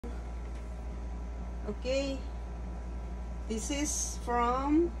Okay, this is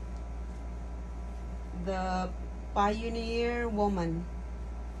from the Pioneer Woman.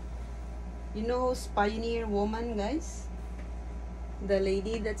 You know who's Pioneer Woman, guys? The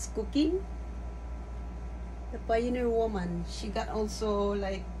lady that's cooking. The Pioneer Woman. She got also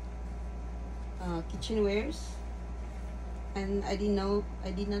like kitchenwares, and I did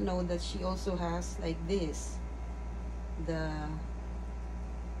not know that she also has like this, the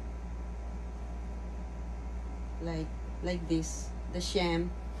like this, the sham.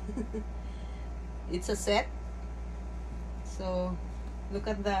 It's a set. So look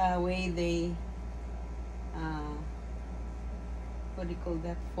at the way they what do you call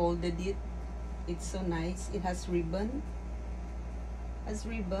that, folded it. It's so nice. It has ribbon.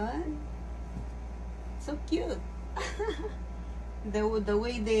 So cute. The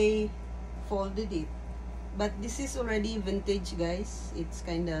way they folded it. But this is already vintage, guys. It's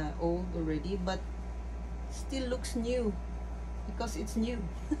kind of old already, but still looks new because it's new.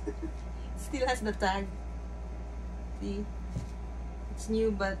 It still has the tag. See, it's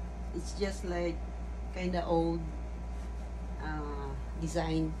new, but it's just like kind of old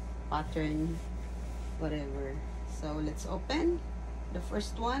design, pattern, whatever. So let's open the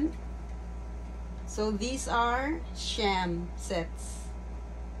first one. So these are sham sets.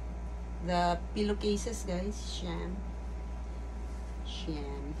 The pillowcases, guys. Sham.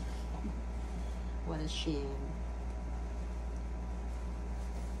 What a sham.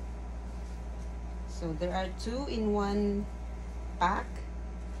 So there are two in one pack,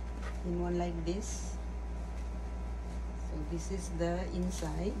 in one like this. So this is the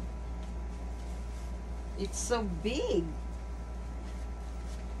inside. It's so big.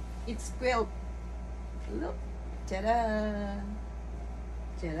 It's quilt. Look. Ta-da!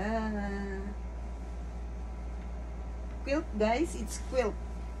 Ta-da! Quilt, guys. It's quilt.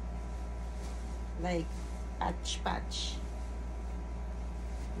 Like patch.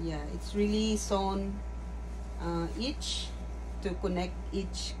 Yeah, it's really sewn each to connect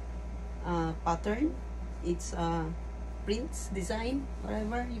each pattern. It's prints, design,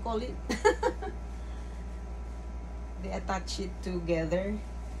 whatever you call it. They attach it together